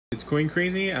It's Coin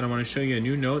Crazy, and I want to show you a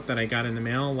new note that I got in the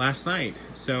mail last night.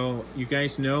 So you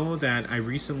guys know that I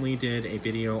recently did a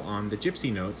video on the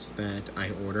gypsy notes that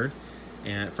I ordered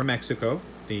from Mexico,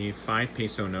 the 5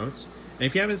 peso notes. And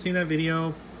if you haven't seen that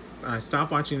video, stop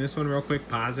watching this one real quick,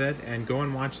 pause it, and go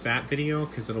and watch that video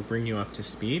because it'll bring you up to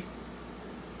speed.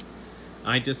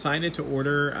 I decided to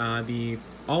order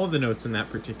all of the notes in that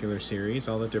particular series,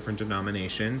 all the different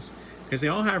denominations, because they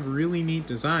all have really neat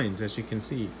designs, as you can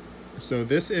see. So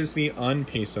this is the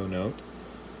un-peso note,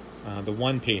 the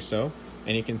 1 peso,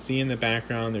 and you can see in the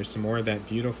background there's some more of that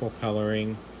beautiful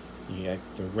coloring. You get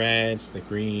the reds, the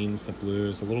greens, the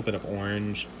blues, a little bit of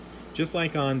orange, just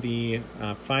like on the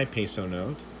 5 peso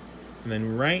note. And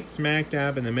then right smack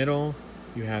dab in the middle,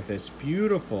 you have this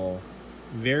beautiful,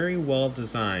 very well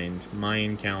designed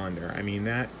Mayan calendar. I mean,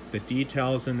 the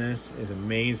details in this is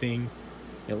amazing.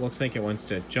 It looks like it wants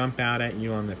to jump out at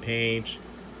you on the page.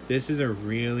 This is a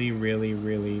really, really,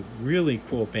 really, really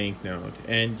cool banknote.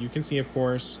 And you can see, of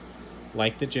course,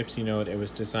 like the gypsy note, it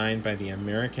was designed by the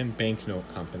American Banknote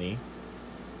Company.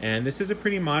 And this is a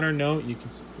pretty modern note.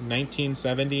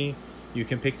 1970. You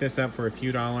can pick this up for a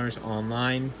few dollars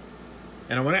online.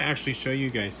 And I want to actually show you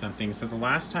guys something. So the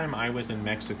last time I was in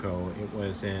Mexico, it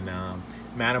was in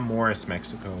Matamoros,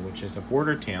 Mexico, which is a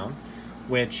border town,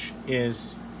 which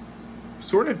is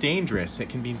sort of dangerous. It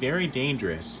can be very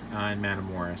dangerous in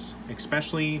Matamoros,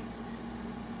 especially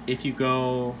if you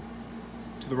go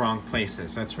to the wrong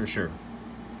places, that's for sure.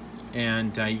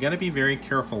 And you got to be very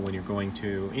careful when you're going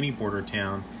to any border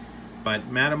town. But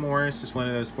Matamoros is one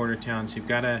of those border towns you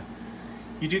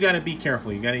do got to be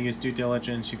careful. You got to use due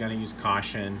diligence, you got to use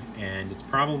caution, and it's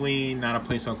probably not a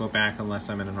place I'll go back unless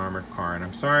I'm in an armored car. And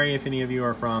I'm sorry if any of you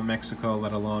are from Mexico,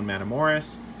 let alone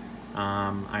Matamoros.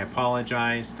 I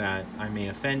apologize that I may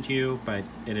offend you, but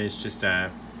it is just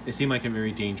it seemed like a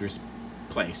very dangerous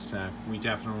place.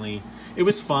 It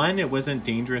was fun. It wasn't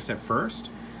dangerous at first,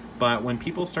 but when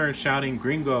people started shouting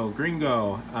 "Gringo,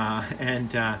 Gringo,"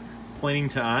 and pointing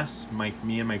to us,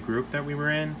 me and my group that we were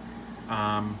in,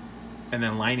 and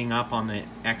then lining up on the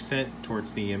exit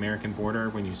towards the American border,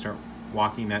 when you start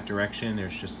walking that direction,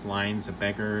 there's just lines of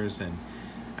beggars and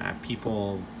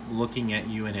people looking at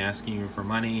you and asking you for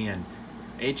money, and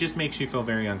it just makes you feel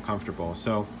very uncomfortable.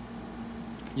 So,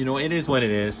 you know, it is what it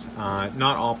is.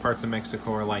 Not all parts of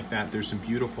Mexico are like that. There's some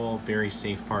beautiful, very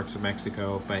safe parts of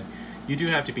Mexico, but you do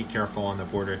have to be careful on the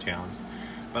border towns.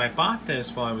 But I bought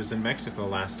this while I was in Mexico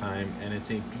last time, and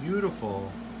it's a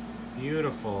beautiful,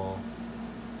 beautiful,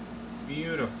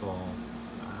 beautiful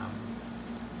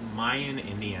Mayan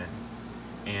Indian.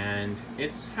 And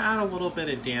it's had a little bit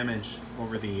of damage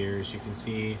over the years. You can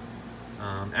see,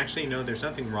 actually no, there's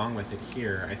nothing wrong with it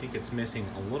here. I think it's missing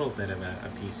a little bit of a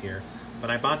piece here.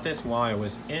 But I bought this while I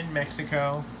was in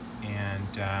Mexico,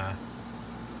 and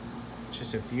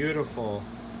just a beautiful,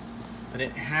 but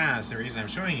it has, the reason I'm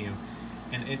showing you,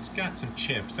 and it's got some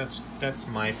chips. That's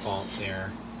my fault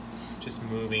there, just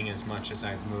moving as much as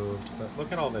I've moved. But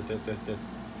look at all the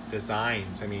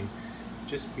designs. I mean,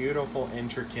 just beautiful,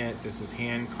 intricate. This is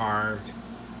hand carved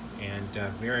and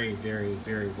very, very,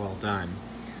 very well done.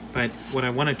 But what I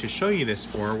wanted to show you this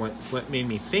for, what made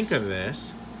me think of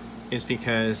this, is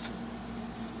because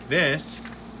this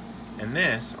and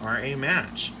this are a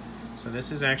match. So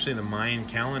this is actually the Mayan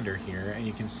calendar here, and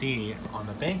you can see on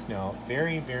the banknote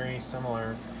very, very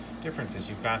similar differences.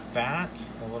 You've got that,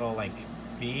 the little like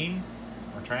V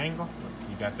or triangle.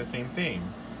 You got the same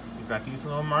thing. You've got these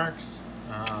little marks.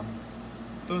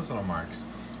 Those little marks.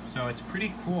 So it's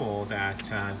pretty cool that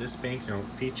this banknote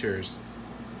features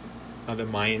the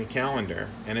Mayan calendar,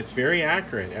 and it's very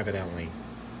accurate, evidently.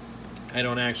 I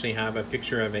don't actually have a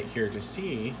picture of it here to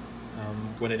see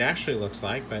what it actually looks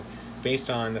like, but based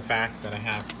on the fact that I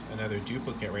have another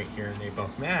duplicate right here and they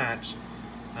both match,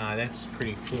 that's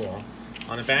pretty cool.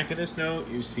 On the back of this note,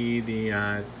 you see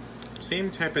the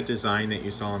same type of design that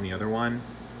you saw on the other one.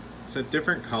 It's a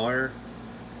different color.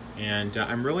 And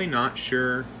I'm really not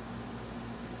sure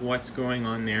what's going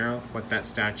on there, what that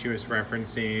statue is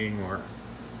referencing, or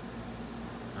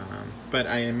but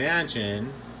I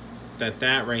imagine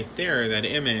that right there, that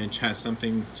image, has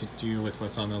something to do with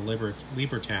what's on the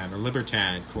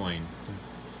Libertad coin,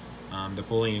 the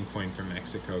bullion coin from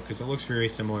Mexico, because it looks very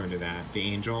similar to that, the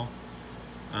angel.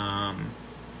 But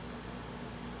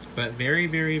very,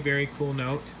 very, very cool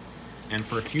note, and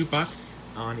for a few bucks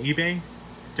on eBay,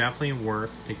 definitely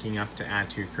worth picking up to add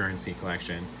to your currency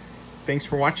collection. Thanks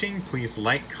for watching. Please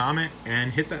like, comment,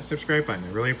 and hit that subscribe button.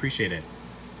 I really appreciate it.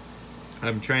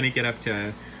 I'm trying to get up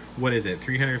to, what is it,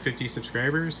 350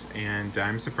 subscribers, and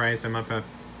I'm surprised I'm up to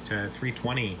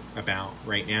 320 about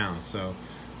right now. So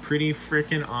pretty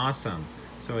freaking awesome.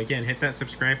 So again, hit that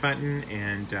subscribe button,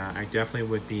 and I definitely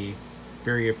would be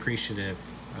very appreciative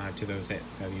to those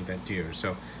of you that do.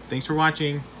 So thanks for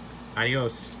watching.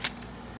 Adios.